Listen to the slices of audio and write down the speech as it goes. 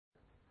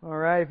All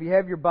right, if you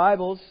have your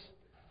Bibles,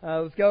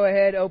 let's go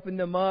ahead, open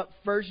them up.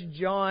 1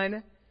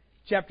 John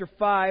chapter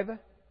 5.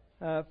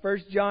 1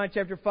 John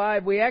chapter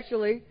 5. We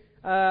actually,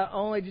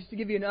 only just to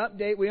give you an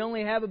update, we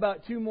only have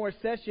about 2 more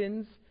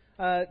sessions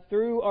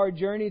through our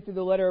journey through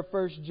the letter of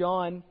 1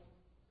 John.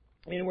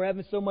 And we're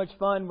having so much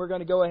fun, we're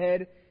going to go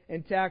ahead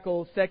and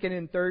tackle 2nd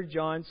and 3rd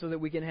John so that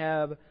we can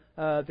have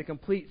the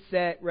complete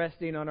set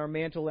resting on our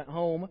mantle at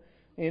home.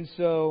 And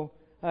so,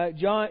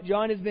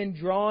 John has been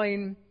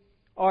drawing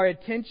our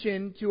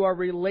attention to our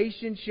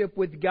relationship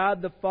with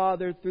God the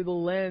Father through the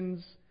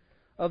lens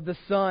of the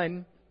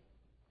Son.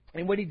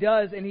 And what he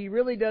does, and he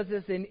really does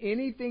this in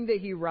anything that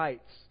he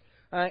writes,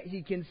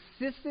 he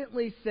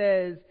consistently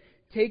says,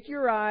 take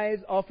your eyes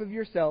off of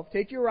yourself,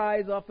 take your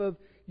eyes off of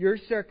your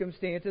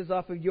circumstances,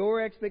 off of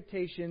your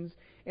expectations,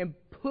 and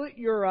put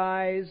your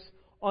eyes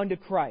onto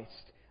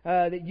Christ.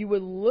 That you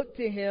would look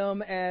to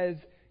Him as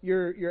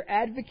your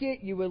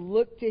advocate, you would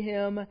look to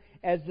Him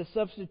as the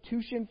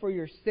substitution for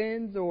your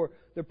sins or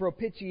the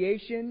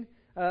propitiation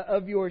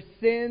of your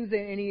sins,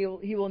 and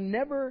He will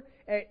never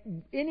at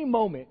any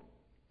moment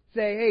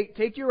say, hey,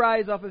 take your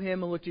eyes off of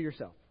Him and look to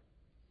yourself.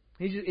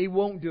 He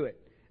won't do it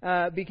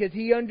because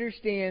He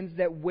understands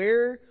that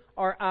where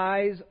our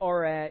eyes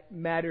are at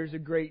matters a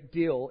great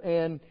deal.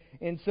 And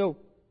so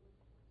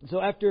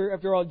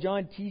after all,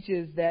 John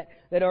teaches that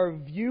our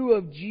view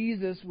of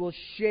Jesus will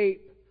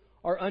shape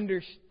our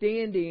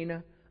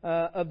understanding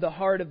of the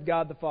heart of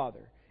God the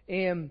Father.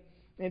 And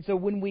so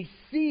when we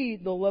see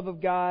the love of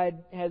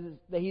God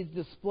that He's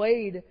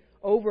displayed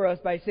over us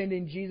by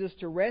sending Jesus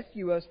to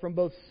rescue us from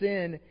both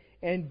sin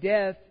and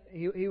death,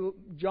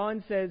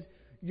 John says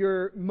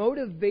your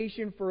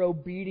motivation for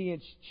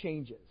obedience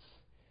changes.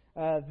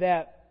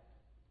 That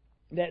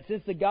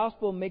since the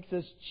gospel makes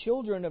us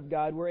children of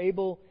God, we're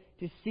able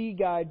to see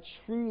God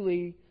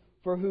truly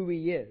for who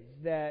He is.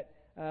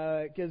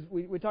 Because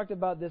we talked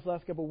about this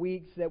last couple of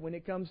weeks, that when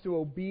it comes to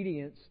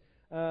obedience,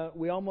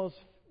 we almost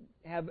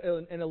have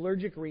an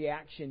allergic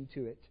reaction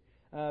to it.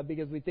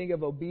 Because we think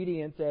of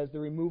obedience as the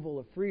removal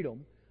of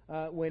freedom.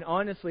 When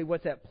honestly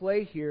what's at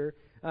play here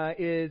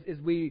is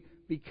we,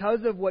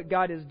 because of what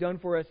God has done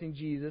for us in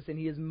Jesus, and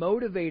He is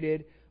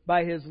motivated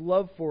by His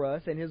love for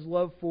us and His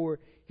love for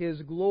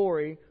His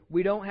glory,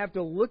 we don't have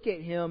to look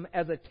at Him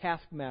as a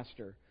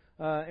taskmaster.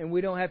 And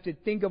we don't have to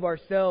think of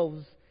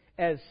ourselves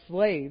as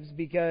slaves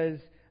because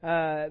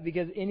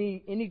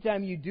any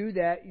time you do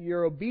that,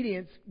 your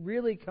obedience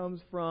really comes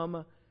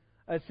from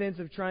a sense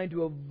of trying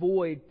to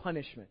avoid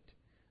punishment.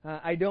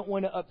 I don't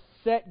want to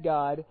upset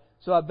God,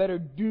 so I better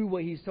do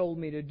what He's told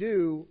me to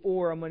do,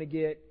 or I'm going to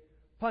get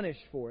punished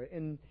for it.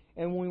 And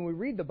when we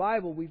read the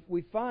Bible,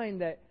 we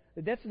find that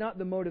that's not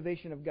the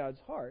motivation of God's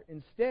heart.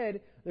 Instead,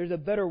 there's a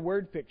better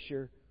word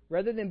picture.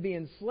 Rather than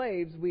being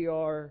slaves, we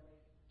are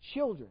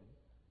children.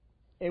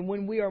 And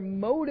when we are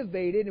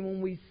motivated and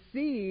when we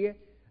see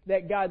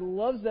that God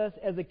loves us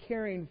as a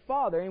caring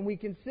Father, and we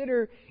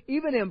consider,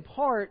 even in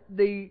part,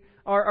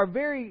 our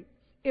very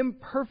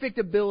imperfect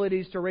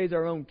abilities to raise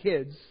our own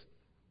kids,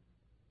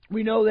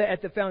 we know that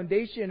at the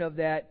foundation of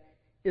that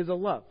is a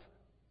love.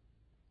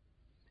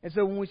 And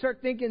so when we start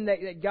thinking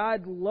that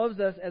God loves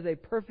us as a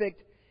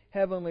perfect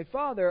Heavenly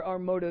Father, our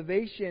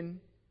motivation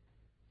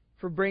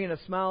for bringing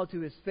a smile to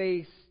His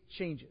face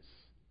changes.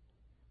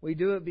 We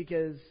do it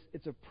because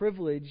it's a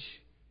privilege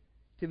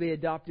to be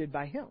adopted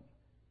by Him.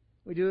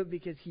 We do it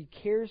because He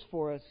cares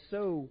for us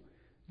so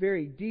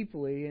very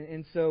deeply.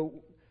 And so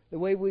the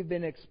way we've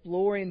been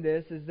exploring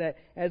this is that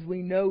as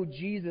we know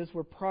Jesus,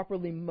 we're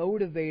properly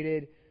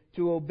motivated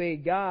to obey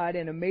God,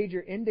 and a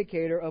major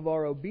indicator of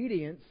our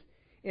obedience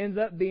ends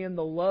up being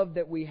the love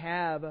that we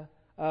have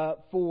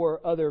for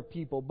other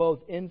people, both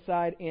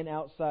inside and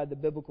outside the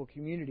biblical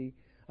community.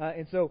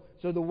 And so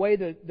the way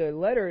the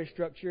letter is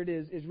structured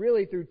is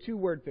really through 2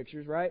 word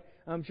pictures, right?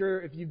 I'm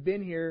sure if you've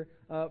been here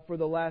for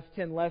the last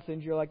 10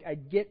 lessons, you're like, I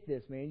get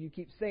this, man. You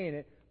keep saying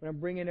it, but I'm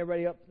bringing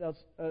everybody else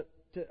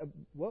to...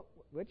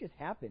 What just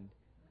happened?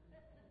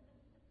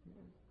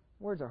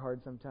 Words are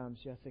hard sometimes,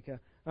 Jessica.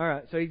 All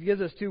right, so he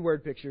gives us 2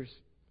 word pictures.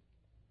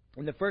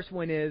 And the first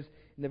one is,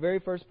 in the very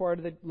first part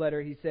of the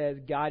letter, he says,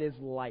 God is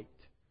light.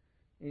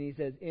 And he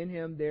says, in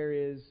Him there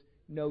is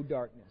no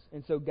darkness.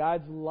 And so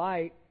God's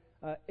light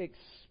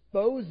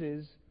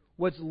exposes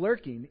what's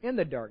lurking in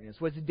the darkness,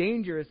 what's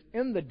dangerous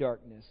in the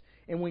darkness.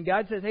 And when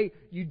God says, hey,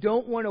 you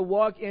don't want to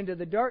walk into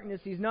the darkness,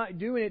 He's not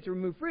doing it to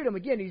remove freedom.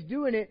 Again, He's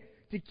doing it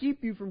to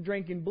keep you from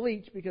drinking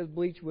bleach, because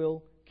bleach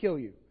will kill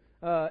you.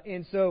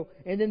 And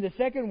then the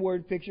second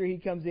word picture, he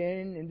comes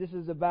in, and this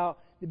is about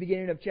the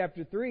beginning of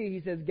chapter 3.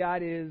 He says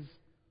God is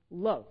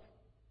love.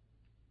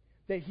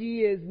 That He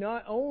is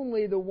not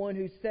only the one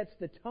who sets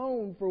the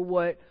tone for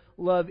what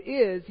love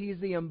is, He's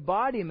the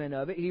embodiment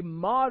of it. He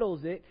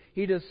models it.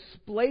 He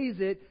displays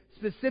it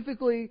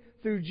specifically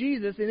through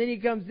Jesus. And then He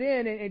comes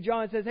in and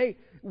John says, hey,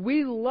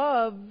 we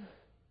love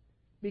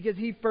because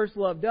He first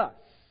loved us.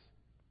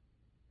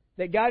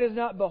 That God is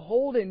not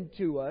beholden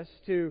to us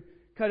to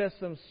cut us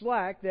some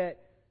slack. That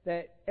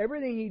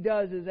everything He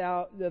does is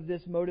out of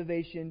this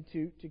motivation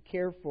to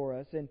care for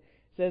us. And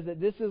says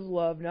that this is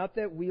love, not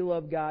that we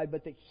love God,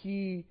 but that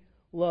He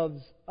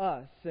loves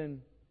us.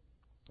 And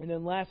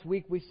then last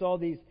week we saw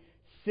these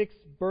 6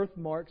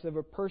 birthmarks of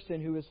a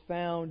person who is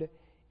found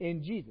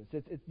in Jesus.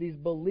 It's these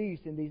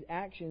beliefs and these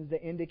actions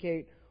that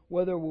indicate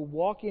whether we're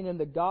walking in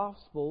the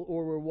gospel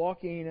or we're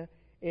walking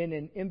in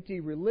an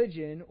empty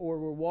religion or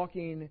we're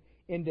walking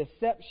in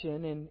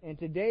deception. And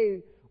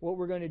today what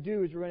we're going to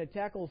do is we're going to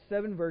tackle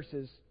 7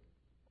 verses.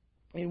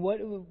 And what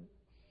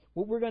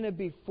we're going to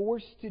be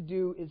forced to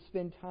do is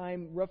spend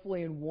time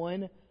roughly in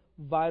one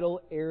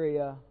vital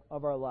area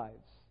of our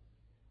lives.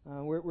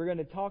 We're going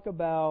to talk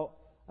about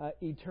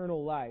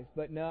eternal life,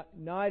 but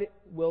not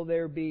will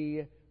there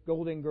be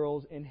golden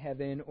girls in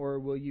heaven or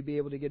will you be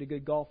able to get a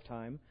good golf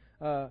time.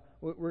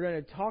 We're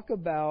going to talk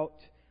about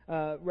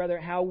rather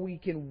how we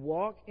can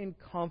walk in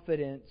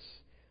confidence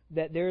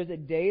that there is a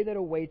day that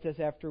awaits us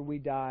after we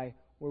die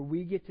where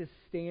we get to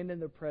stand in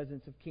the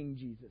presence of King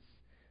Jesus.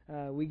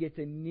 We get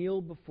to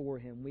kneel before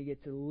Him. We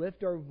get to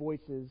lift our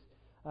voices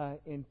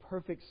in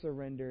perfect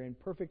surrender and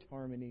perfect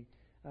harmony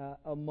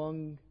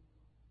among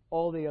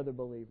all the other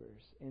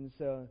believers. And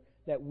so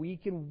that we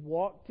can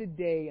walk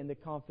today in the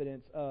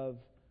confidence of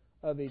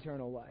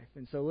eternal life.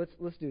 And so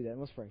let's do that.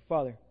 Let's pray.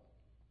 Father,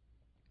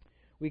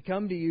 we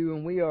come to You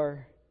and we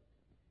are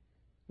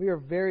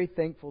very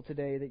thankful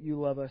today that You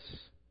love us.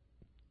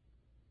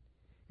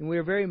 And we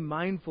are very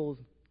mindful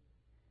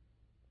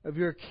of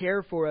Your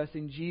care for us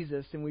in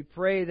Jesus. And we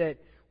pray that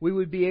we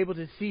would be able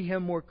to see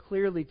Him more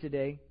clearly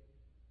today.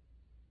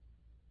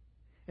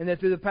 And that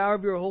through the power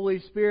of Your Holy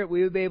Spirit,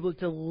 we would be able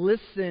to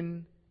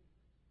listen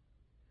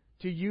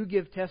to You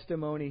give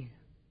testimony,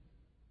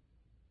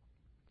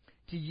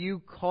 to You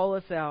call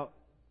us out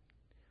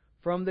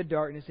from the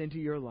darkness into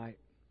Your light.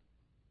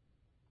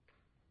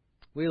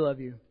 We love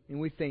You and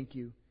we thank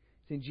You.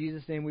 It's in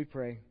Jesus' name we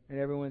pray. And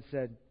everyone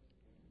said,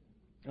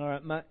 all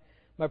right,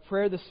 my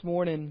prayer this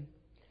morning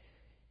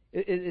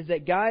is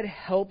that God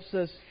helps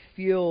us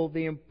feel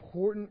the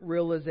important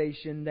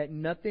realization that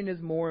nothing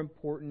is more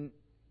important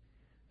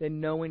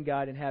than knowing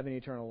God and having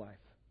eternal life.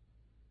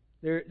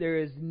 There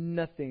is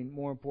nothing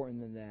more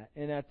important than that.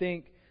 And I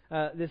think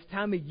this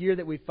time of year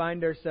that we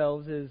find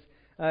ourselves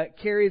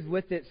carries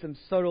with it some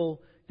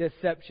subtle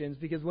deceptions,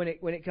 because when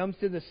it comes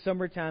to the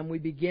summertime, we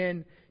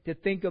begin to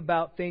think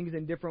about things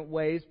in different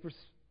ways.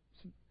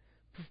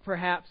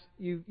 Perhaps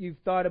you've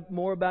thought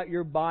more about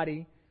your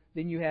body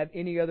than you have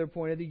any other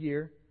point of the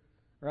year,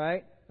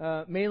 right?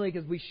 Mainly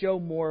because we show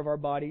more of our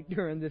body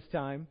during this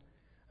time.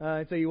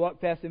 And so you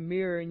walk past a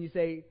mirror and you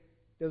say,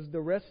 does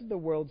the rest of the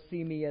world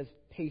see me as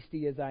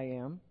pasty as I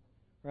am?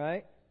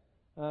 Right?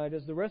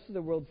 Does the rest of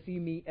the world see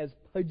me as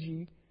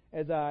pudgy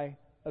as I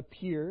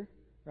appear?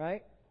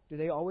 Right? Do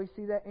they always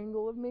see that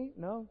angle of me?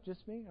 No,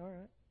 just me? All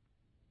right.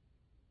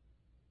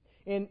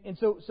 And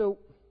so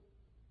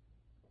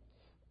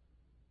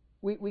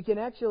we can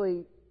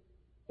actually,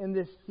 in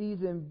this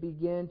season,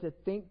 begin to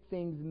think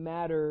things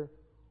matter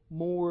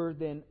more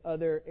than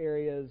other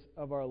areas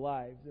of our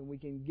lives. And we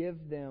can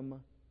give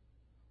them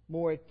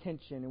more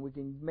attention, and we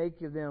can make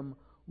them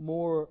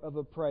more of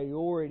a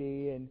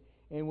priority. And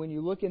when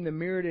you look in the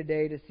mirror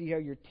today to see how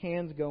your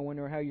tan's going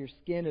or how your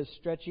skin is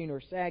stretching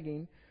or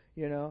sagging,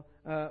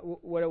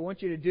 what I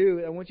want you to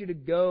do, I want you to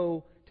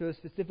go to a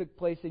specific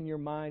place in your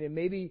mind. And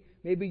maybe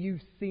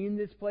you've seen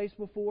this place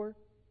before.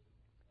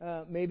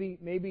 Maybe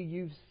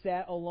you've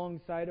sat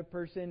alongside a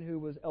person who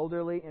was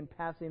elderly and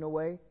passing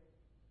away.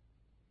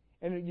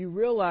 And you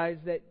realize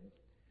that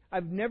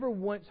I've never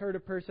once heard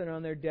a person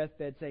on their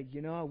deathbed say,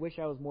 I wish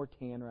I was more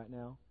tan right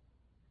now.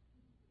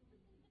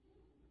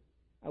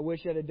 I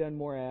wish I'd have done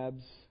more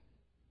abs.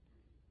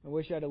 I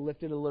wish I'd have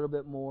lifted a little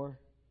bit more.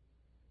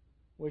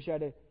 Wish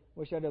I'd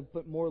have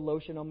put more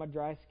lotion on my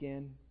dry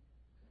skin.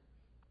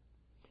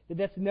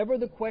 That's never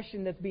the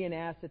question that's being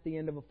asked at the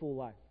end of a full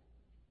life.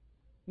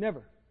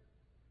 Never.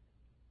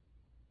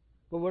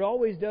 But what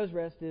always does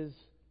rest is,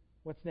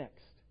 what's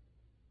next?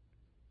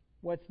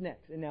 What's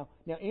next? And now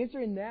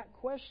answering that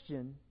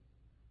question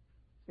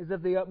is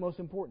of the utmost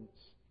importance.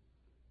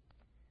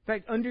 In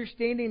fact,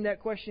 understanding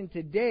that question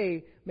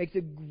today makes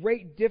a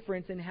great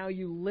difference in how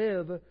you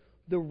live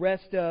the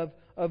rest of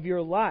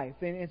your life.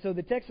 And so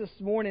the text this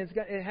morning,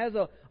 it has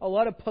a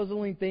lot of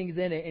puzzling things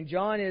in it. And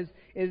John is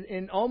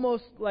in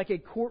almost like a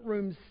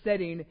courtroom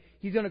setting.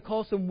 He's going to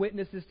call some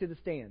witnesses to the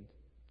stand.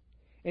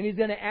 And he's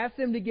going to ask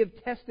them to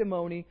give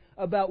testimony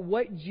about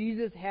what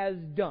Jesus has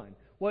done,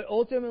 what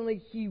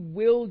ultimately He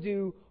will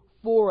do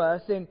for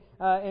us.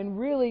 And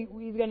really,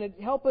 He's going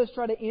to help us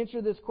try to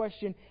answer this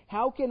question,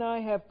 how can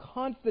I have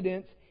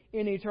confidence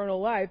in eternal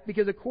life?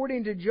 Because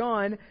according to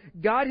John,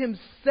 God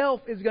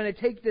Himself is going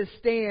to take this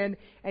stand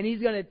and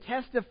He's going to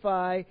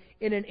testify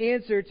in an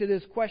answer to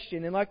this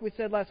question. And like we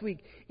said last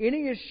week,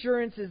 any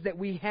assurances that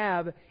we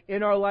have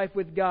in our life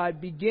with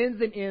God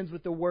begins and ends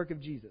with the work of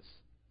Jesus.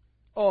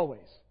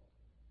 Always.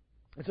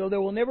 And so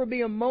there will never be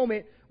a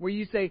moment where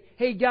you say,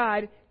 hey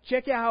God,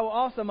 check out how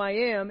awesome I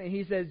am. And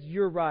He says,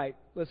 you're right.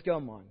 Let's go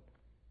on.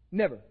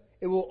 Never.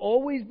 It will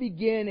always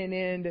begin and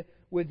end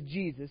with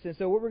Jesus. And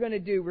so what we're going to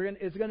do,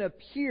 it's going to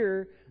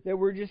appear that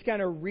we're just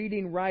kind of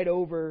reading right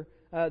over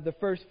the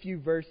first few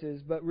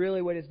verses, but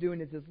really what it's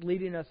doing is it's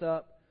leading us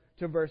up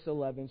to verse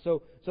 11.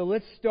 So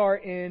let's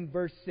start in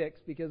verse 6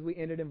 because we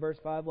ended in verse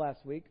 5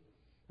 last week.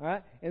 All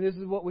right? And this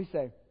is what we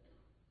say.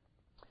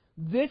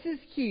 This is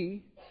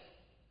He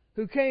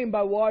who came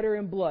by water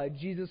and blood,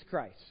 Jesus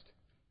Christ.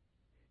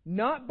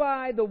 Not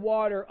by the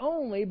water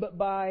only, but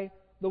by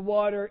the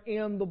water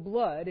and the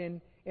blood.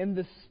 And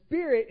the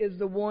Spirit is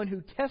the one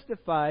who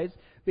testifies,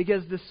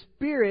 because the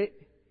Spirit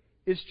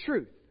is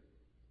truth.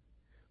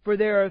 For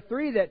there are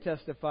three that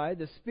testify,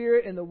 the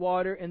Spirit and the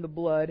water and the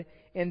blood,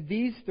 and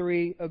these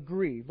three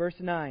agree. Verse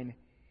 9.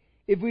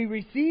 If we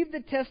receive the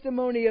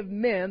testimony of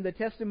men, the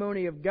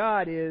testimony of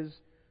God is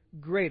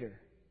greater.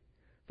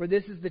 For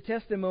this is the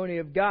testimony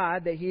of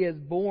God that He has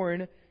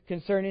borne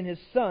concerning His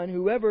Son.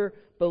 Whoever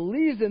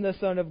believes in the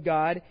Son of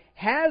God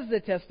has the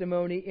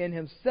testimony in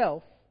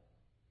himself.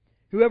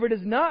 Whoever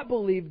does not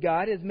believe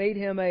God has made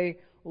him a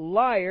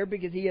liar,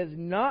 because he has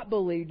not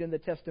believed in the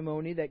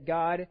testimony that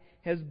God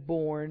has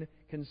borne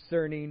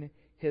concerning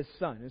His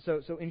Son. And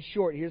so in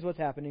short, here's what's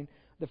happening.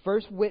 The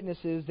first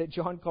witnesses that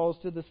John calls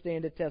to the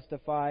stand to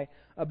testify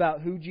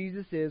about who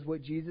Jesus is,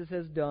 what Jesus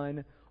has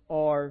done,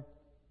 are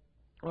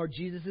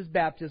Jesus'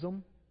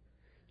 baptism,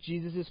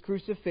 Jesus'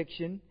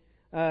 crucifixion,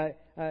 and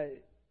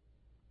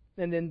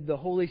then the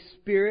Holy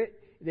Spirit.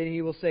 Then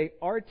he will say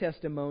our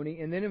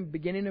testimony. And then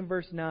beginning in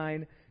verse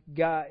 9,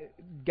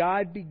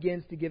 God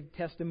begins to give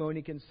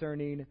testimony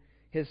concerning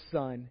His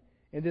Son.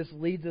 And this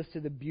leads us to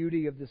the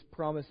beauty of this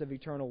promise of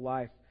eternal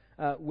life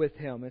with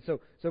Him. And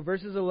so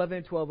verses 11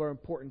 and 12 are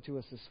important to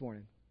us this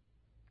morning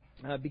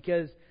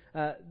because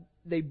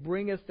they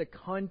bring us the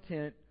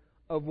content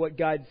of what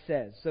God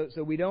says.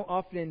 So we don't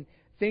often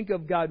think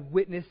of God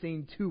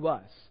witnessing to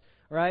us,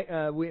 right?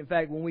 In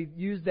fact, when we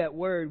use that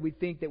word, we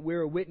think that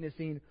we're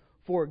witnessing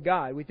for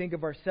God. We think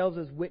of ourselves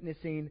as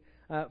witnessing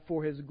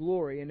for His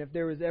glory. And if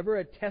there was ever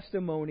a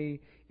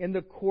testimony in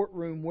the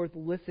courtroom worth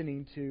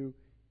listening to,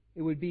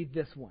 it would be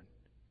this one.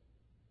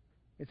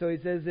 And so he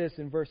says this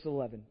in verse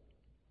 11.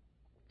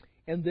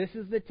 And this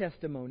is the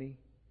testimony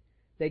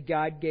that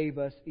God gave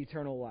us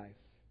eternal life.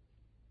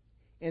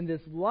 And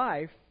this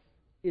life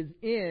is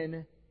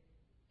in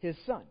His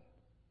Son.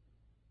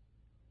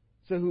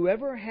 So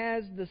whoever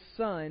has the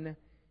Son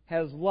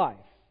has life.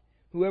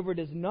 Whoever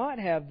does not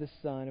have the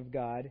Son of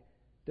God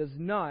does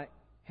not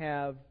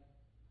have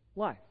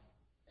life.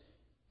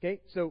 Okay?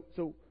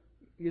 So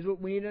here's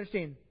what we need to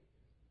understand.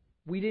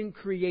 We didn't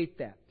create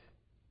that.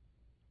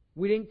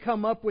 We didn't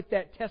come up with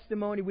that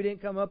testimony. We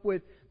didn't come up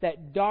with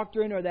that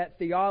doctrine or that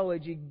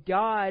theology.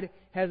 God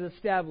has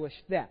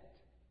established that.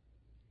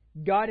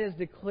 God has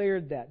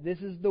declared that. This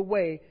is the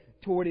way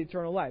toward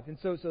eternal life. And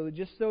so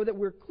just so that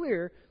we're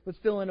clear, let's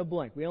fill in a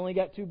blank. We only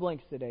got 2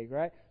 blanks today,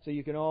 right? So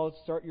you can all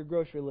start your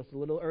grocery list a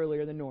little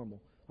earlier than normal.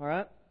 All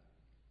right?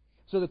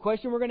 So the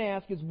question we're going to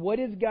ask is, what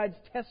is God's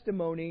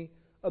testimony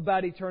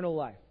about eternal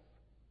life?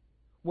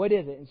 What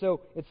is it? And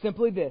so it's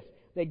simply this,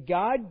 that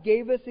God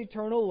gave us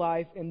eternal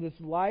life, and this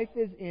life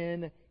is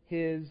in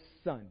His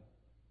Son.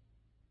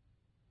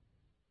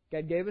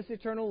 God gave us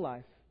eternal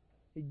life.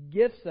 He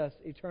gifts us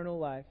eternal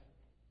life.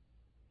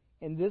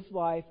 And this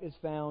life is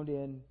found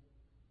in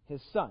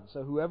His Son.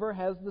 So whoever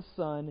has the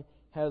Son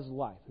has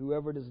life.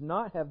 Whoever does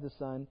not have the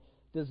Son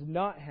does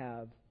not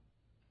have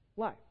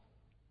life.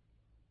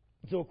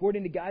 So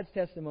according to God's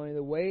testimony,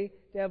 the way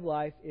to have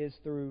life is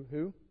through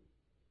who?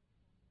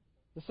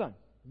 The Son.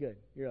 Good.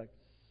 You're like,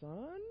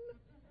 Son?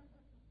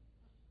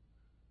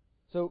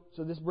 So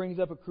this brings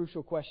up a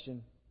crucial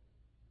question.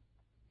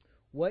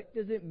 What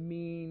does it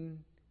mean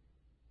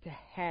to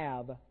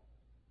have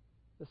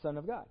the Son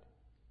of God?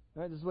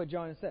 All right, this is what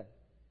John has said.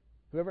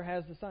 Whoever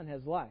has the Son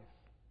has life.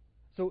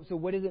 So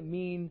what does it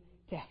mean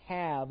to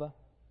have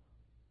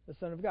the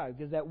Son of God?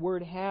 Because that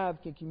word have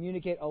can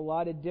communicate a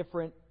lot of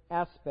different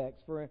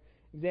aspects. For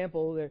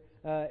example,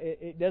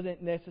 it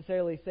doesn't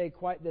necessarily say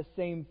quite the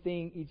same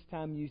thing each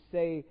time you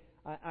say,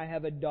 I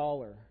have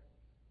 $1,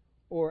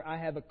 or I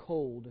have a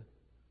cold,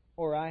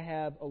 or I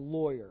have a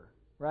lawyer,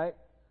 right?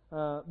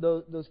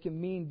 Those can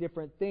mean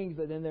different things,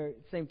 but then at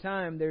the same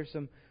time, there's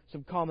some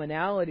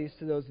commonalities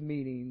to those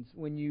meanings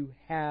when you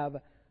have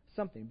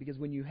something. Because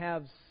when you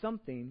have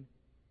something,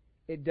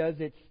 it does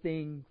its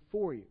thing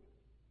for you.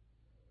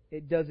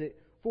 It does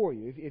it for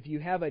you. If you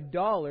have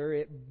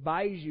 $1, it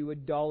buys you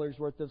 $1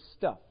 worth of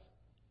stuff.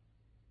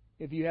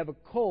 If you have a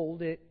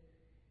cold, it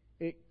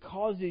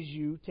causes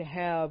you to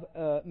have,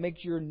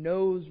 makes your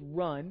nose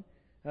run,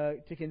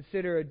 to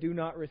consider a do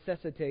not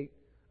resuscitate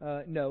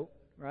note,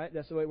 right?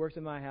 That's the way it works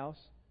in my house.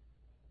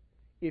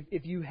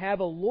 If you have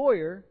a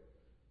lawyer,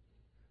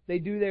 they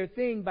do their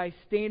thing by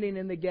standing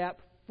in the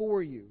gap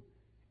for you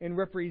and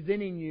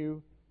representing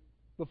you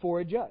before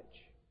a judge.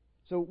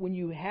 So when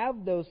you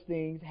have those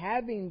things,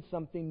 having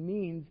something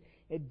means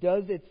it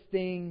does its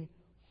thing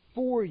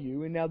for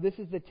you. And now this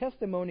is the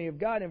testimony of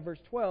God in verse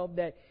 12,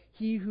 that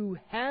he who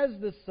has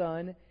the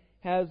Son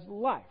has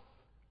life.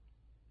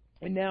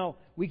 And now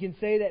we can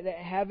say that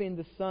having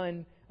the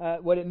Son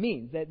what it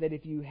means. That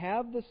if you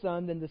have the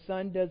Son, then the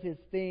Son does His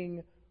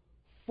thing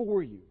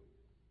for you.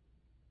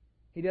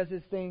 He does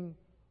His thing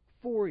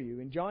for you.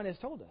 And John has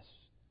told us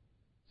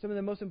some of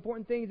the most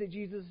important things that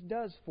Jesus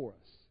does for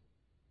us.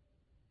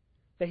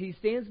 That He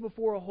stands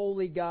before a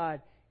holy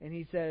God and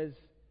He says,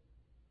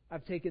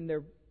 I've taken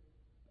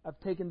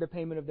the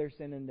payment of their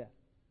sin and death.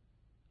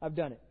 I've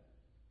done it.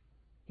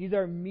 He's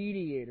our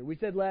mediator. We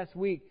said last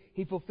week,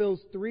 He fulfills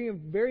three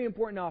very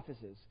important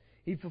offices.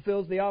 He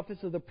fulfills the office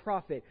of the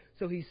prophet,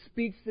 so He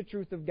speaks the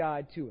truth of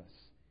God to us.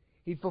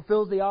 He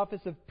fulfills the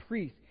office of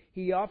priest.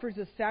 He offers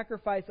a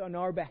sacrifice on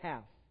our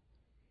behalf.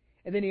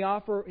 And then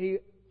He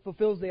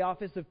fulfills the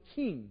office of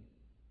king.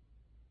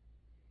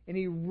 And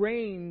He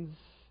reigns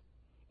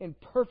in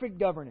perfect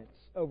governance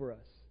over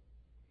us.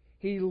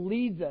 He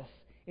leads us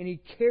and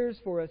He cares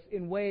for us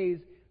in ways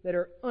that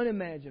are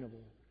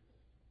unimaginable.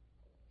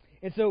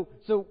 And so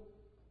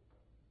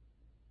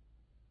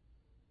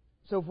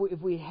if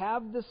we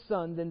have the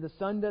Son, then the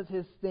Son does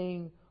His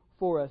thing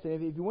for us.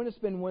 And if you want to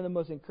spend one of the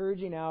most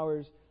encouraging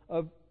hours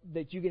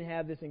that you can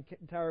have this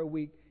entire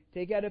week,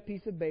 take out a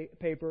piece of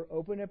paper,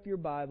 open up your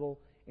Bible,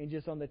 and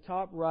just on the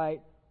top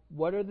right,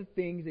 what are the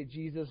things that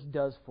Jesus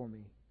does for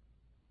me?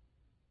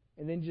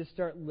 And then just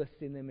start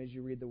listing them as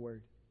you read the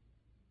Word.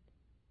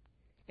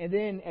 And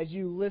then as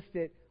you list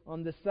it,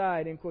 on the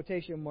side, in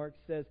quotation marks,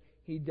 says,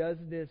 He does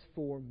this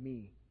for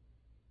me.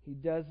 He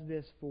does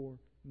this for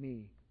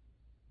me.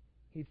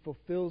 He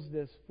fulfills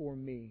this for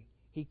me.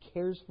 He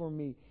cares for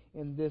me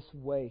in this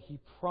way. He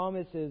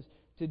promises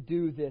to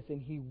do this,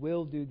 and He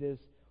will do this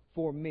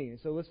for me.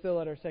 So let's fill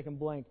out our second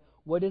blank.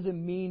 What does it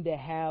mean to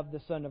have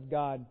the Son of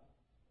God?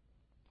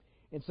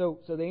 And so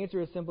the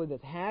answer is simply this.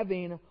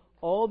 Having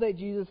all that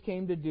Jesus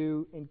came to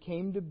do and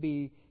came to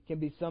be can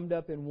be summed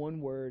up in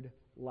one word: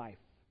 life.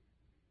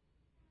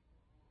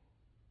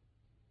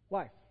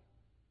 Life.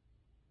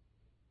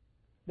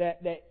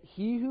 That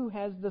he who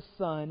has the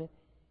Son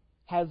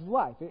has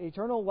life.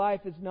 Eternal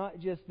life is not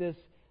just this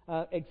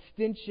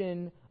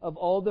extension of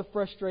all the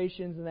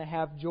frustrations and the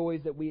half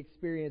joys that we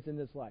experience in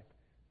this life.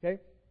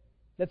 Okay?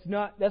 That's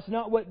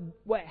not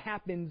what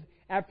happens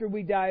after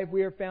we die if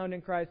we are found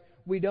in Christ.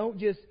 We don't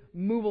just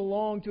move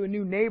along to a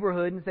new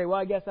neighborhood and say, well,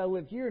 I guess I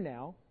live here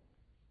now.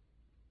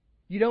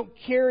 You don't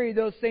carry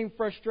those same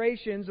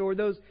frustrations or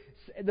those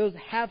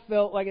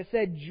half-felt, like I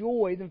said,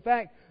 joys. In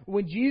fact,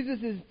 when Jesus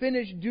is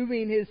finished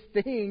doing His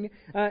thing,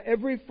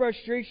 every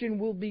frustration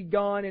will be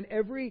gone and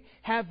every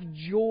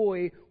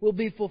half-joy will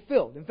be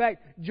fulfilled. In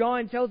fact,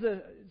 John tells us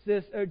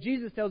this, or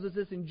Jesus tells us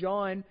this in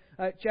John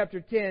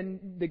chapter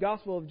 10, the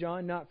Gospel of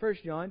John, not 1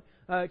 John,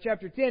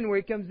 chapter 10, where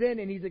He comes in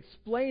and He's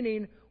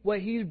explaining what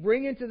He's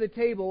bringing to the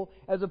table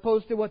as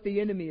opposed to what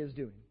the enemy is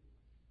doing.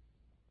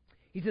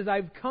 He says,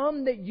 I've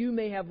come that you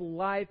may have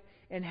life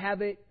and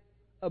have it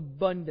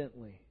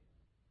abundantly.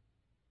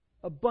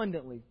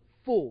 Abundantly.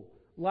 Full.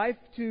 Life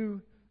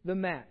to the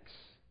max.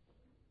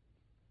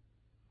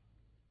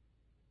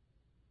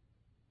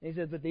 And He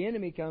says, but the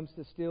enemy comes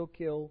to steal,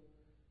 kill,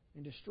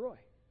 and destroy.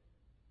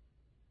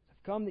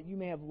 I've come that you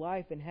may have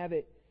life and have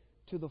it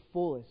to the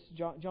fullest.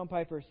 John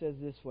Piper says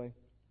this way.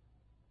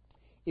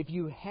 If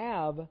you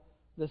have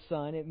the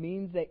Son, it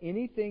means that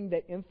anything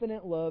that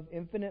infinite love,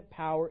 infinite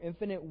power,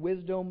 infinite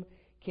wisdom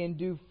can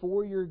do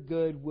for your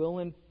good will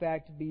in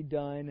fact be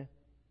done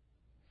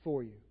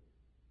for you.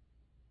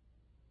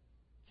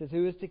 It says,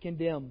 who is to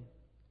condemn?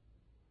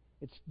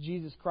 It's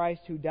Jesus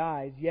Christ who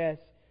dies. Yes,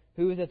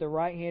 who is at the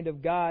right hand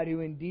of God, who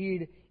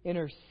indeed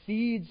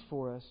intercedes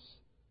for us.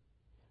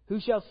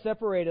 Who shall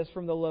separate us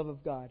from the love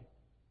of God?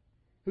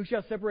 Who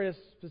shall separate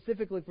us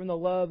specifically from the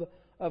love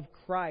of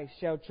Christ?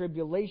 Shall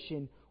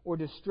tribulation or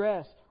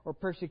distress or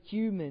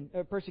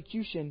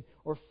persecution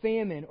or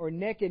famine or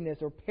nakedness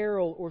or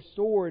peril or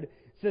sword? It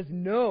says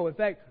no. In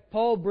fact,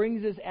 Paul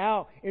brings this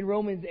out in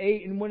Romans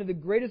 8 in one of the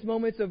greatest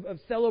moments of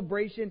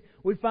celebration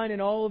we find in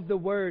all of the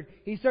Word.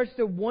 He starts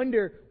to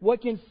wonder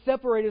what can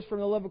separate us from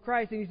the love of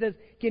Christ. And he says,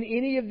 can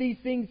any of these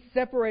things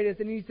separate us?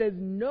 And he says,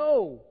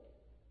 no.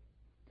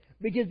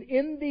 Because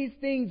in these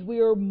things we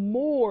are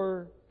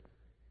more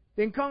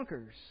than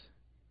conquerors.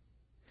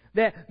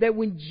 That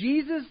when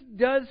Jesus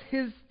does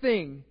His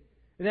thing,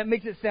 and that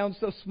makes it sound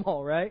so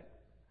small, right?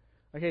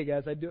 Okay,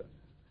 guys, I do.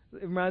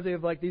 It reminds me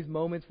of like these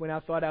moments when I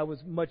thought I was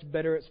much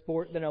better at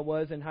sport than I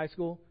was in high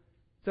school.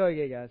 So,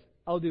 okay, guys,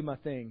 I'll do my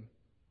thing.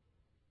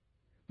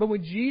 But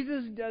when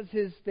Jesus does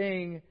His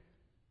thing,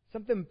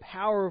 something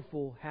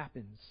powerful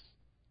happens.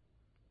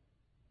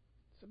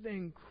 Something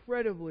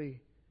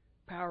incredibly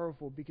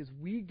powerful, because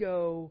we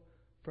go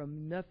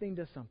from nothing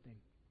to something.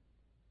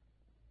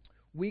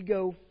 We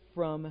go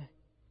from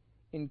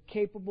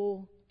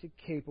incapable to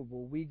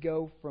capable. We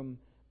go from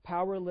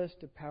powerless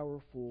to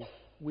powerful.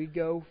 We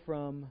go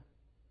from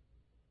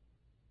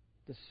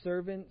the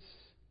servants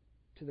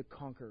to the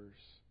conquerors.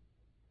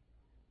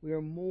 We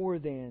are more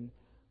than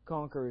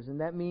conquerors.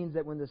 And that means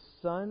that when the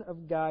Son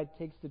of God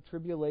takes the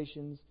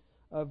tribulations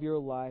of your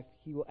life,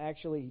 He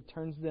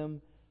turns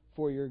them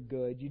for your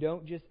good. You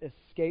don't just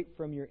escape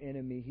from your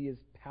enemy. He is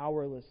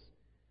powerless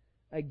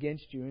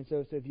against you. And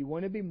so if you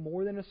want to be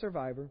more than a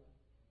survivor,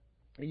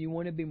 and you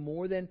want to be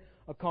more than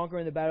a conqueror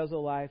in the battles of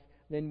life,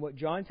 then what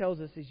John tells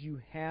us is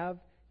you have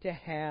to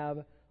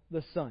have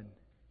the Son.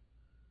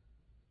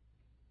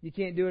 You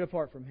can't do it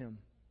apart from Him.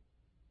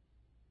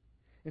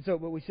 And so,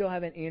 but we still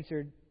haven't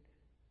answered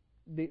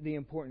the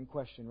important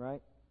question,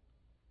 right?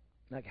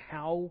 Like,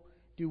 how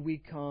do we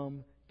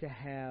come to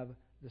have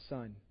the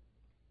Son?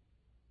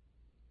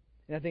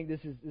 And I think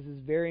this is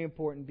very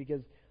important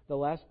because the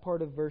last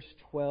part of verse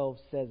 12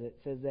 says it. It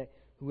says that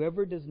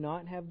whoever does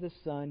not have the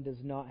Son does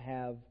not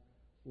have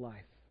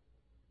life.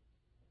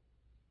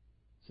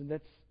 So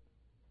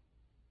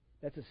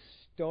that's a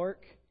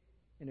stark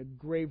and a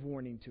grave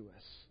warning to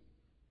us.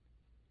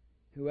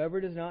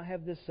 Whoever does not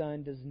have the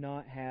Son does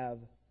not have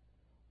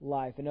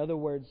life. In other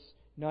words,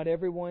 not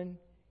everyone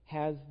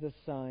has the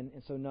Son,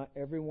 and so not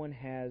everyone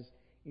has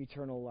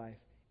eternal life.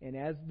 And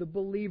as the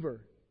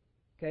believer,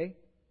 okay,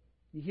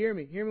 you hear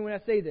me? Hear me when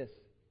I say this.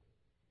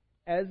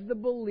 As the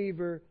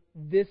believer,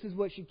 this is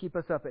what should keep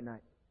us up at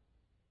night.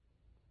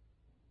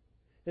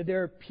 That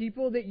there are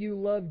people that you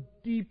love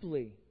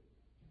deeply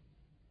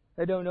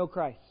that don't know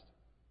Christ.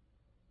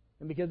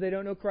 And because they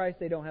don't know Christ,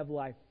 they don't have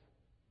life.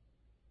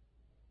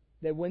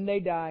 That when they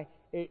die,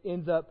 it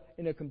ends up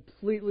in a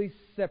completely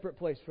separate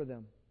place for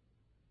them.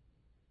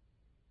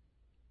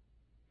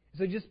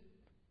 So just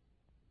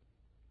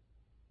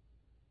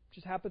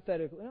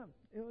hypothetically,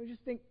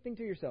 just think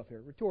to yourself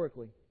here,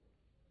 rhetorically.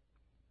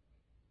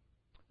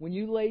 When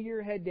you lay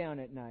your head down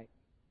at night,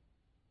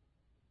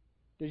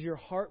 does your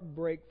heart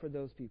break for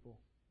those people?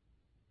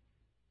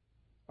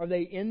 Are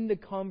they in the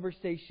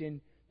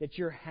conversation that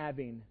you're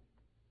having?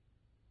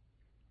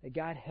 That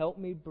God, help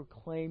me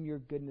proclaim your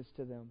goodness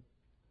to them.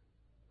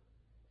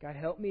 God,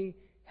 help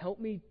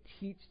me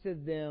teach to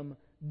them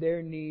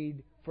their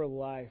need for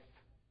life.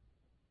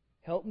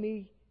 Help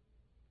me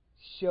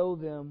show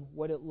them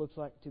what it looks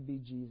like to be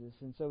Jesus.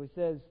 And so he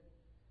says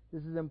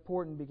this is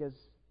important because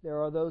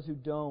there are those who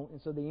don't.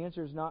 And so the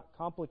answer is not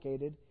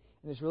complicated,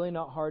 and it's really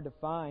not hard to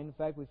find. In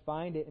fact, we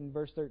find it in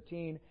verse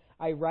 13.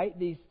 I write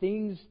these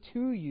things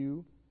to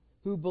you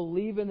who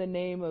believe in the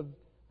name of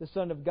the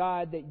Son of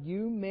God, that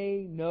you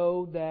may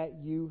know that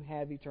you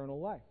have eternal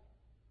life.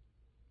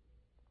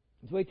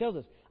 That's what he tells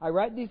us. I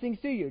write these things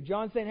to you.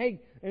 John's saying,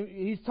 hey, and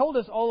he's told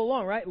us all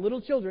along, right?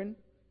 Little children,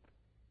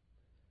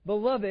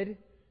 beloved,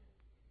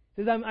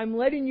 says, I'm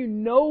letting you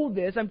know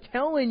this. I'm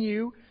telling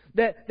you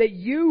that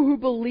you who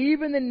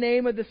believe in the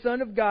name of the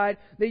Son of God,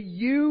 that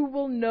you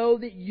will know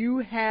that you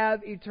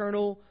have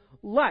eternal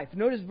life.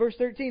 Notice verse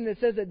 13 that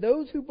says that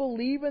those who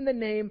believe in the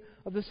name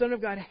of the Son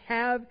of God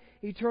have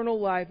eternal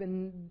life.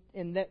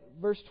 And that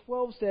verse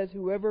 12 says,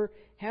 whoever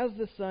has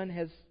the Son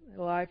has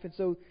life. And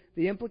so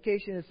the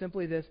implication is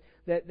simply this,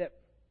 that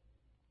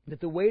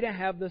the way to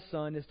have the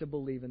Son is to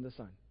believe in the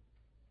Son.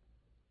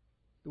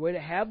 The way to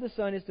have the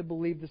Son is to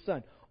believe the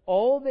Son.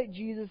 All that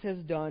Jesus has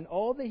done,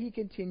 all that He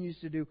continues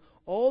to do,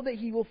 all that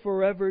He will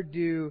forever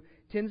do,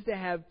 tends to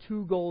have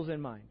two goals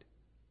in mind.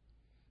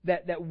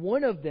 That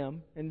one of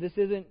them, and this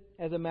isn't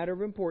as a matter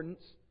of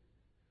importance,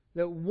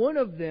 that one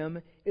of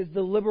them is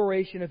the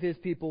liberation of His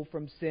people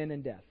from sin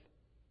and death.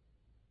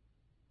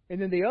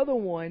 And then the other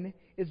one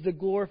is the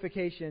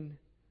glorification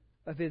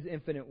of His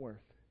infinite worth.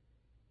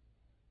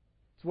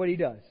 It's what He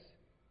does.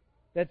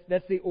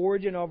 That's the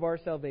origin of our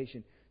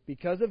salvation.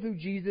 Because of who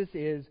Jesus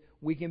is,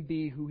 we can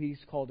be who He's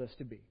called us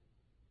to be.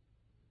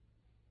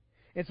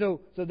 And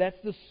so that's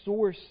the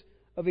source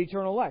of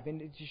eternal life. And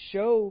to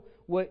show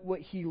what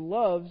He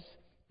loves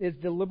is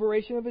the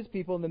liberation of His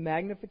people and the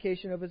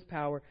magnification of His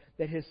power,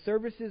 that His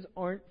services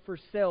aren't for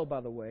sale,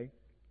 by the way,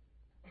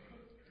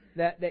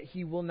 that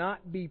He will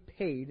not be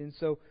paid. And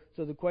so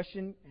the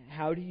question,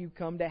 how do you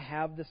come to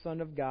have the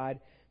Son of God?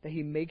 That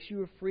He makes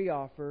you a free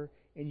offer,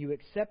 and you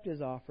accept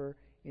His offer,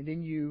 and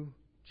then you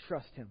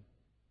trust Him.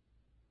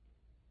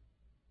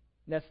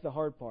 That's the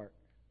hard part.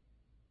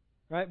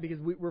 Right? Because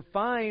we're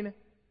fine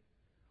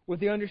with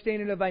the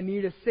understanding of I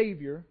need a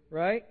Savior,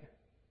 right?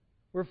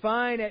 We're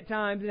fine at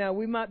times. Now,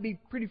 we might be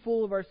pretty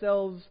full of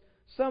ourselves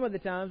some of the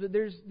times, but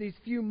there's these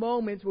few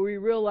moments where we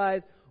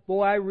realize,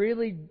 boy, I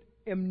really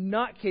am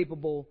not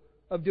capable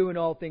of doing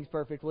all things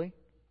perfectly.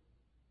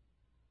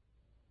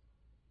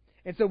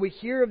 And so we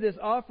hear of this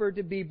offer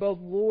to be both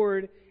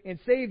Lord and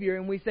Savior,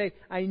 and we say,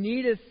 I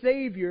need a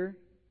Savior.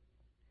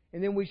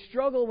 And then we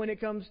struggle when it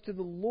comes to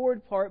the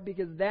Lord part,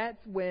 because that's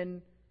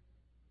when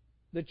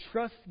the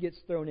trust gets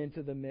thrown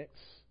into the mix.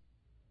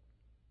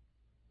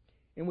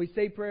 And we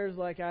say prayers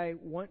like, I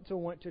want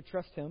to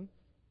trust Him.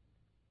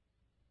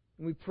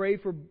 And we pray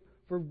for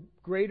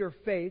greater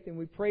faith, and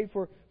we pray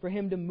for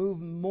Him to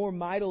move more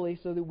mightily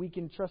so that we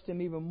can trust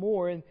Him even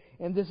more. And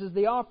this is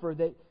the offer,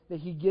 that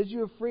He gives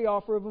you a free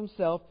offer of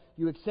Himself.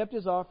 You accept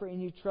His offer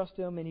and you trust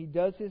Him, and He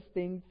does His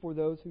thing for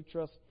those who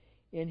trust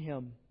in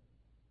Him.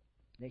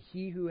 That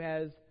he who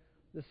has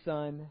the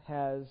Son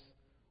has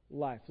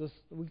life. So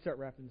we can start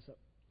wrapping this up.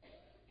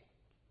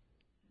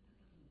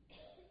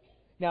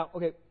 Now,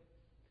 okay,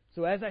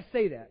 so as I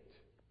say that,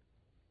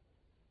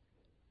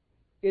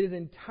 it is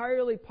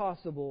entirely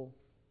possible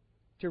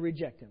to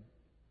reject Him.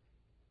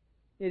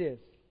 It is.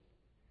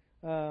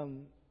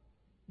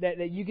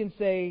 That you can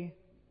say,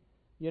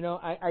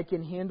 I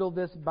can handle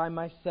this by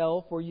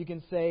myself, or you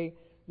can say,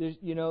 there's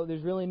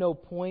really no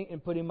point in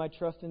putting my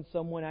trust in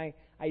someone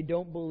I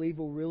don't believe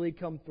will really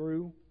come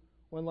through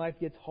when life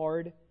gets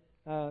hard,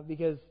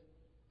 because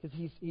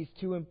he's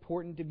too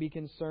important to be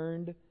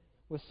concerned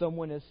with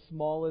someone as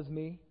small as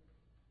me.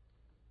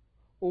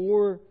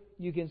 Or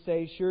you can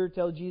say, sure,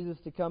 tell Jesus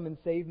to come and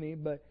save me,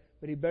 but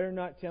He better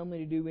not tell me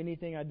to do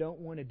anything I don't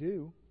want to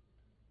do.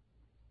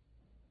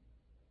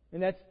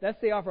 And that's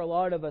the offer a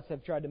lot of us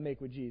have tried to make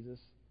with Jesus.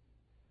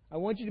 I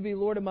want you to be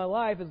Lord of my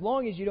life as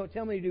long as you don't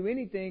tell me to do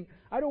anything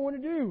I don't want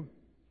to do.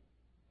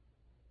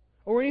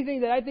 Or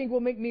anything that I think will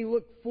make me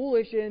look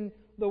foolish in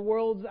the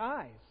world's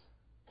eyes.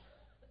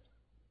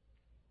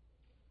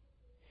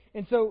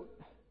 And so,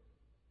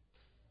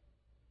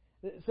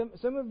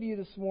 some of you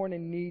this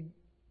morning need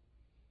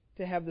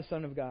to have the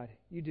Son of God.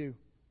 You do.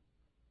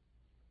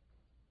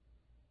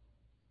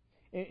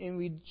 And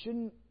we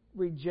shouldn't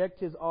reject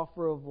His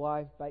offer of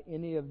life by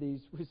any of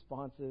these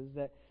responses,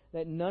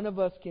 that none of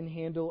us can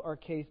handle our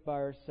case by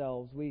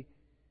ourselves. We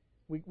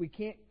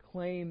can't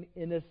claim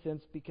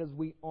innocence because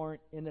we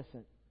aren't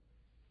innocent.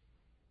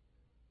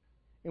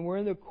 And we're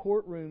in the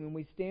courtroom and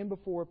we stand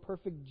before a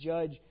perfect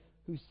judge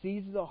who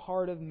sees the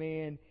heart of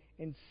man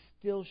and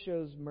still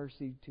shows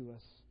mercy to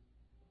us.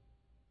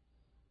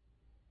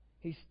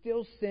 He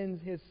still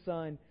sends His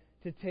Son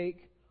to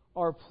take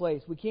our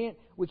place. We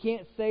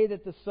can't say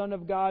that the Son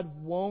of God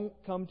won't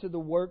come to the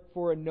work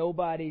for a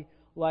nobody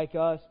like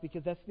us,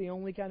 because that's the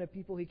only kind of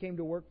people He came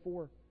to work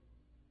for.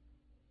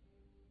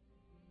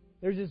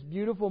 There's this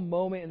beautiful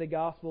moment in the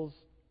Gospels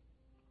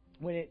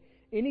when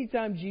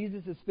anytime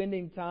Jesus is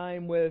spending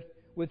time with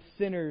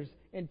sinners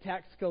and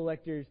tax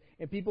collectors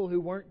and people who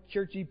weren't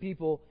churchy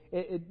people,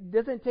 it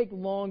doesn't take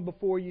long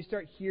before you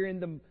start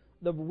hearing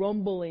the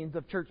rumblings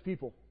of church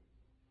people.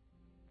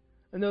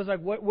 And those like,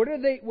 what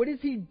is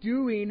He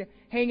doing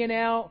hanging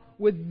out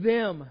with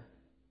them?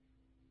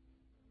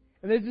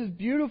 And there's this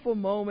beautiful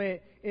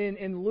moment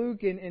in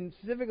Luke and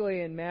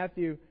specifically in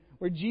Matthew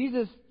where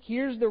Jesus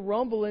hears the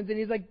rumblings and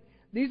He's like,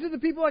 these are the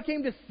people I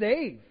came to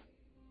save.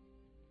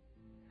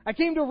 I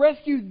came to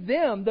rescue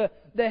them.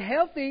 The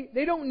healthy,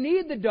 they don't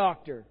need the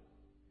doctor.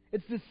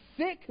 It's the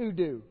sick who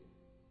do.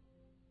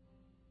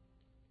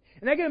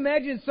 And I can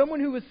imagine someone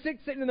who was sick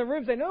sitting in the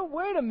room saying, "No,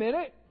 wait a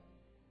minute."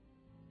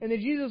 And then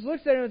Jesus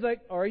looks at him and is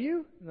like, "Are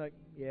you?" I'm like,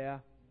 "Yeah,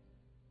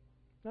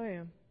 I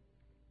am."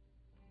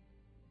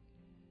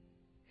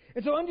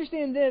 And so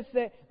understand this,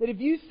 that if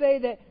you say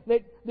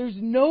that there's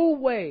no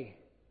way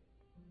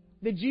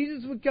that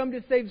Jesus would come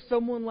to save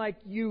someone like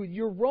you,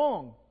 you're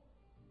wrong.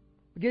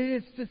 Because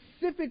it is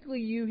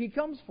specifically you He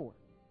comes for.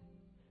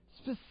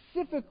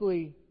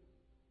 Specifically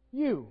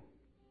you.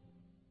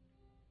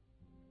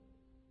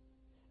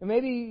 And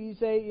maybe you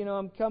say,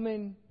 I'm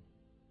coming.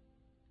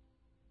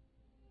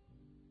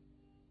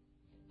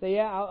 Say,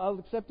 yeah, I'll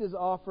accept His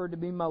offer to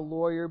be my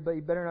lawyer, but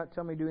you better not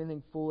tell me to do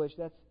anything foolish.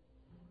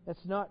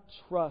 That's not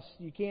trust.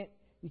 You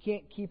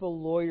can't keep a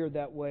lawyer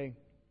that way.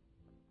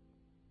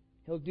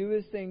 He'll do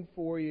His thing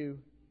for you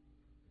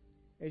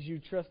as you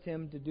trust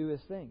Him to do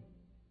His thing.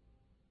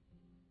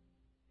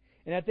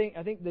 And I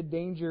think the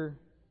danger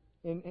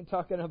in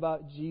talking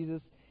about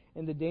Jesus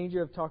and the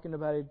danger of talking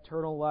about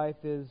eternal life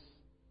is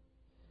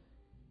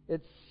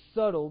it's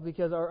subtle,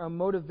 because our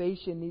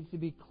motivation needs to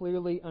be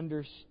clearly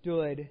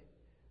understood.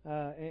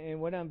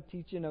 And what I'm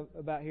teaching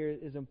about here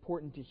is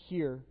important to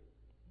hear.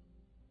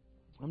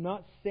 I'm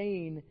not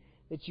saying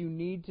that you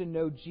need to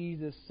know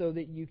Jesus so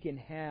that you can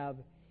have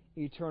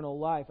eternal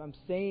life. I'm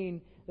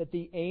saying that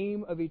the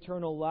aim of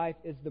eternal life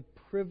is the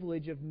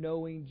privilege of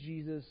knowing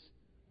Jesus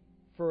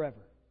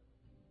forever.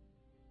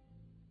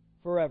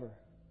 Forever.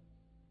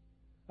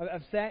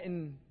 I've sat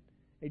in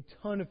a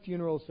ton of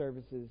funeral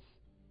services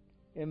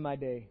in my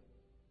day.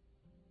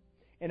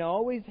 And I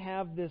always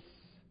have this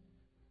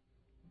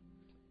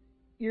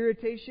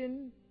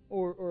irritation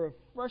or a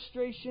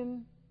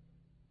frustration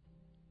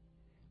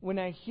when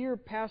I hear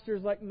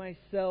pastors like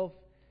myself,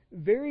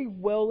 very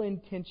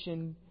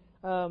well-intentioned,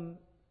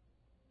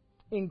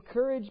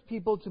 encourage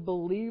people to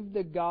believe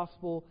the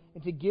gospel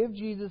and to give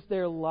Jesus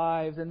their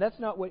lives. And that's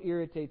not what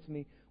irritates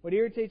me. What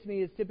irritates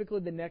me is typically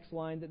the next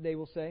line that they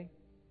will say.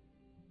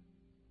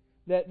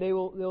 That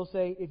they'll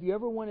say, if you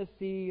ever want to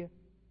see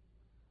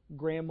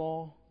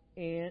grandma,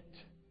 aunt,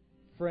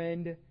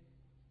 friend, if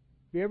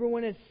you ever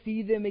want to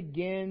see them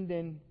again,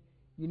 then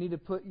you need to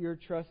put your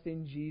trust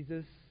in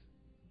Jesus.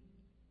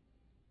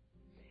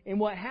 And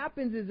what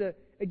happens is,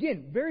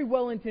 again, very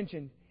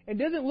well-intentioned. And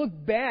doesn't look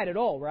bad at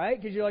all, right?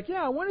 Because you're like,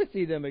 yeah, I want to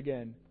see them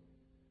again.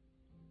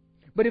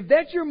 But if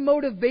that's your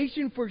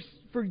motivation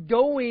for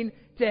going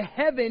to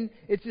heaven,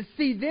 is to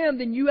see them,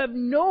 then you have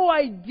no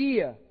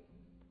idea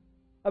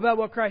about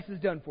what Christ has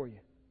done for you.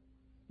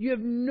 You have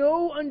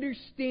no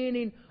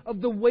understanding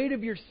of the weight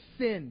of your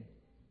sin.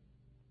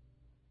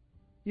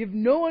 You have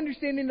no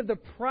understanding of the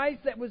price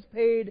that was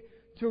paid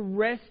to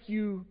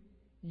rescue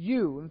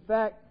you. In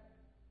fact,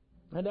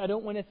 I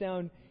don't want to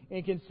sound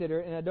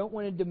inconsiderate, and I don't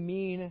want to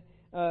demean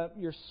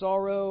your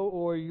sorrow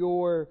or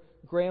your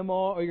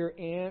grandma or your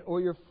aunt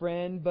or your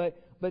friend, but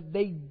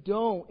they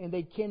don't and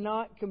they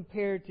cannot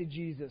compare to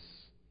Jesus.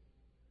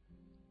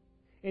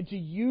 And to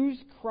use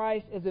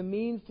Christ as a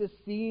means to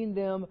seeing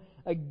them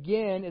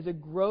again is a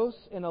gross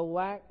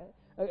lack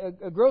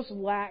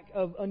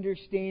of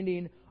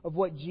understanding of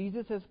what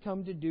Jesus has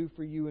come to do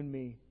for you and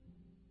me.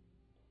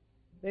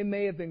 They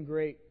may have been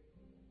great.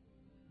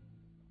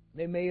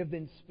 They may have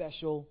been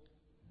special,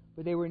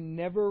 but they were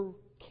never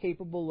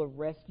capable of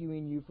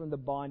rescuing you from the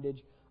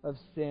bondage of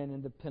sin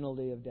and the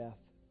penalty of death.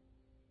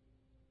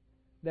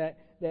 That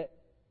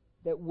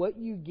what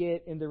you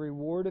get in the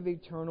reward of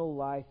eternal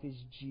life is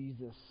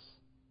Jesus.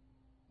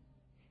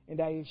 And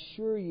I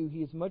assure you, He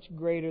is much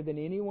greater than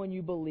anyone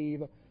you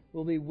believe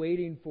will be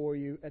waiting for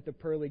you at the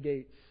pearly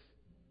gates.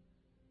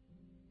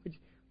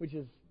 Which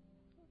is,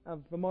 if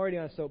I'm already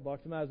on a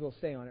soapbox, I might as well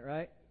stay on it,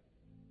 right?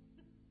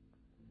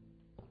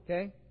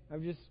 Okay?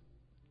 I'm just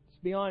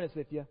be honest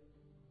with you.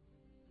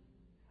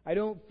 I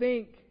don't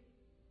think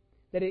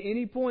that at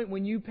any point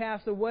when you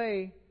pass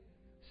away,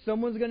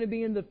 someone's going to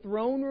be in the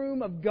throne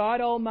room of God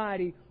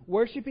Almighty,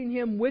 worshiping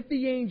Him with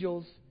the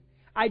angels.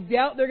 I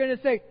doubt they're going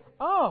to say,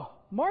 "Oh,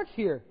 Mark's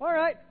here. All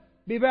right,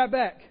 be right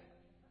back."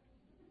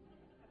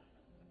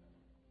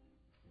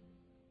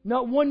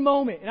 Not one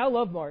moment. And I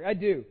love Mark. I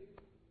do.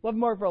 Love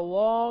Mark for a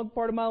long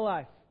part of my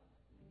life.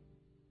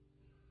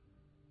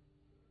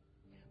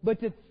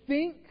 But to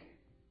think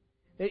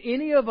that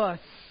any of us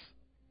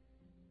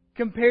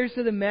compares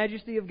to the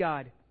majesty of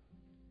God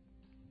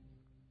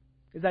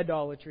is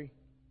idolatry.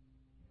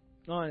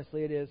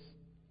 Honestly, it is.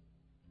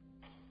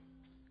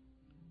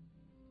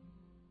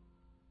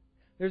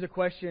 There's a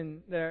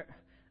question there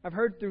I've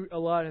heard through a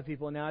lot of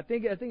people now. I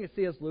think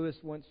C.S. Lewis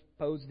once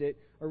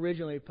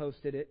originally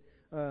posted it.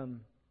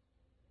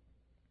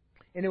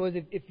 And it was,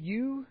 if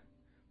you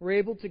were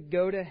able to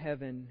go to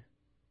heaven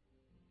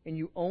and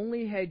you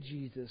only had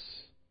Jesus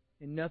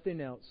and nothing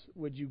else,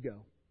 would you go?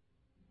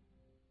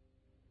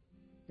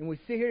 And we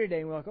sit here today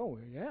and we're like, oh,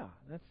 yeah,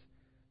 that's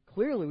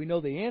clearly we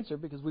know the answer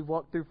because we've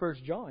walked through 1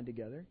 John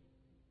together.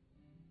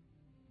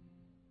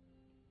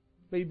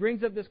 But he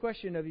brings up this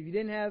question of if you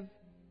didn't have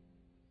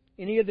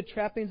any of the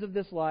trappings of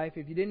this life,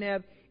 if you didn't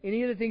have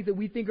any of the things that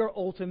we think are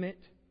ultimate,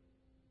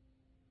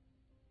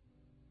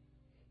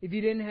 if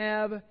you didn't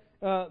have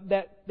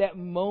that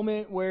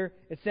moment where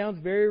it sounds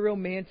very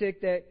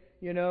romantic that,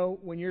 you know,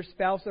 when your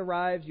spouse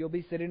arrives, you'll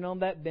be sitting on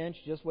that bench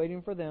just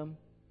waiting for them.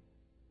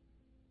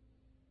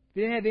 If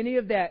you didn't have any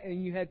of that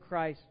and you had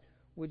Christ,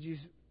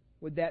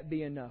 would that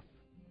be enough?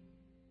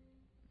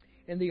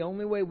 And the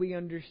only way we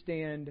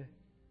understand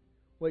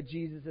what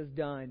Jesus has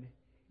done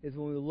is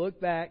when we look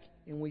back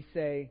and we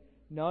say,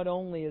 not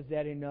only is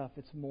that enough,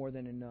 it's more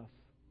than enough.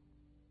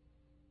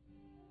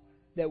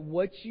 That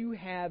what you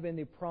have in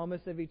the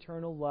promise of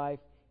eternal life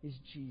is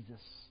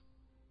Jesus.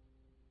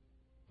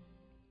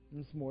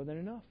 And it's more than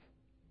enough.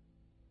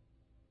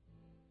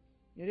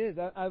 It is.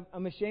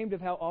 I'm ashamed of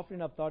how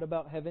often I've thought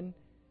about heaven,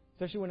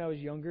 especially when I was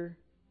younger,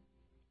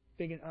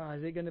 thinking,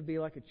 is it going to be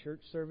like a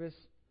church service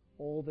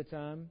all the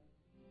time?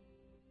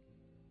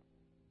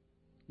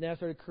 Then I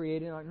started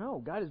creating, like,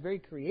 no, God is very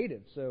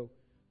creative, so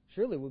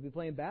surely we'll be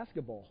playing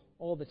basketball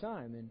all the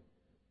time. And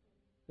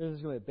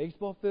there's going to be a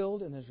baseball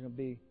field, and there's going to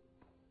be...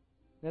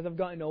 As I've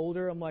gotten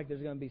older, I'm like,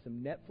 there's going to be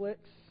some Netflix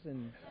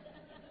and...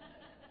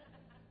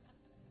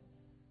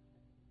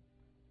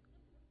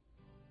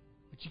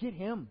 But you get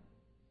Him.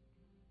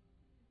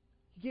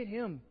 You get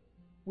Him.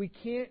 We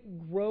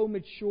can't grow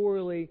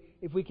maturely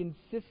if we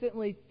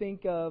consistently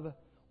think of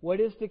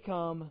what is to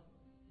come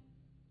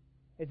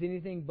as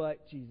anything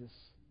but Jesus.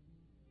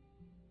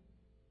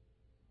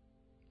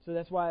 So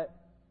that's why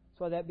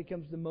that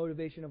becomes the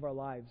motivation of our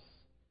lives.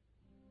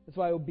 That's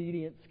why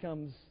obedience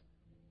comes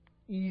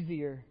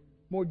easier,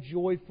 more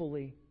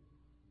joyfully,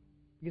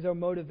 because our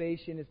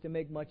motivation is to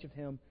make much of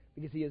Him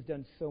because He has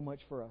done so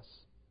much for us.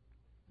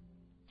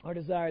 Our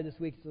desire this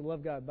week is to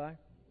love God by loving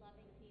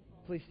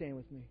people. Please stand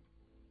with me.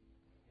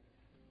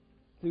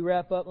 As we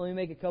wrap up, let me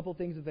make a couple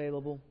things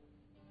available.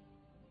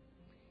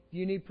 If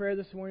you need prayer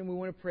this morning, we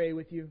want to pray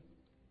with you.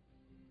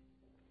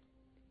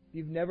 If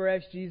you've never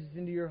asked Jesus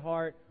into your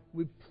heart,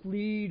 we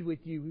plead with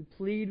you. We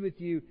plead with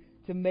you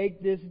to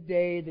make this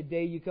day the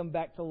day you come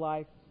back to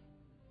life.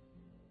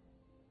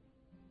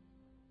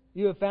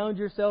 You have found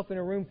yourself in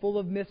a room full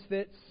of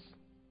misfits,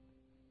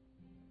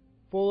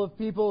 full of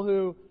people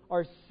who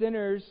are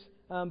sinners,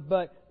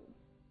 but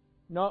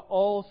not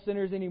all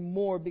sinners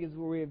anymore because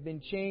we have been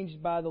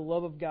changed by the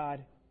love of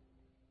God.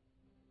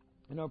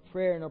 And our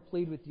prayer and our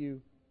plead with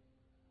you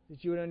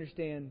that you would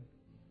understand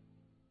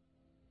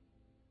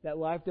that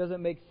life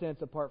doesn't make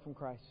sense apart from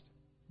Christ.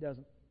 It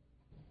doesn't.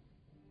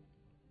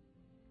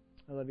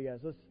 I love you guys.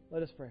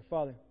 Let us pray.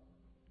 Father,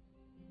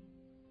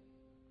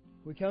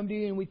 we come to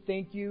you and we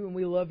thank you and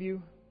we love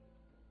you.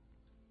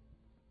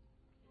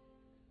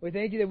 We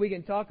thank you that we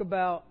can talk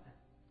about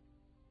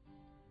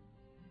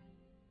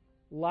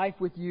life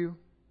with you.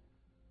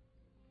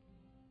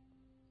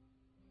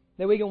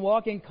 That we can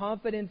walk in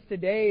confidence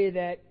today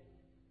that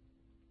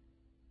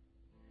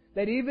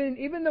that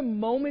even the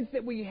moments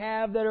that we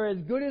have that are as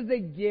good as they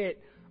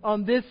get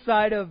on this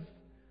side of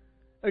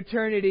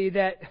eternity,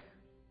 that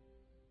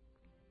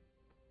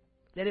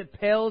it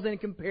pales in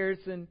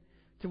comparison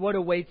to what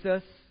awaits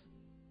us.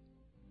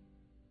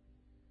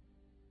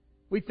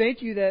 We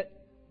thank you that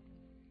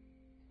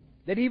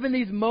even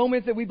these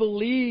moments that we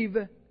believe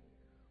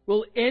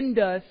will end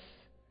us,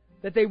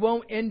 that they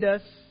won't end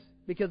us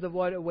because of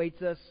what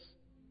awaits us.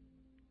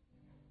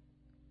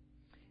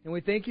 And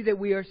we thank you that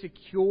we are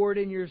secured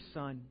in your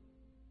Son.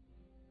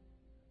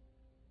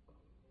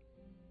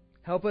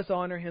 Help us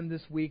honor Him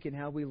this week in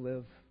how we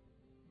live.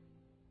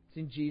 It's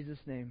in Jesus'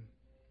 name.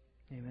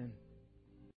 Amen.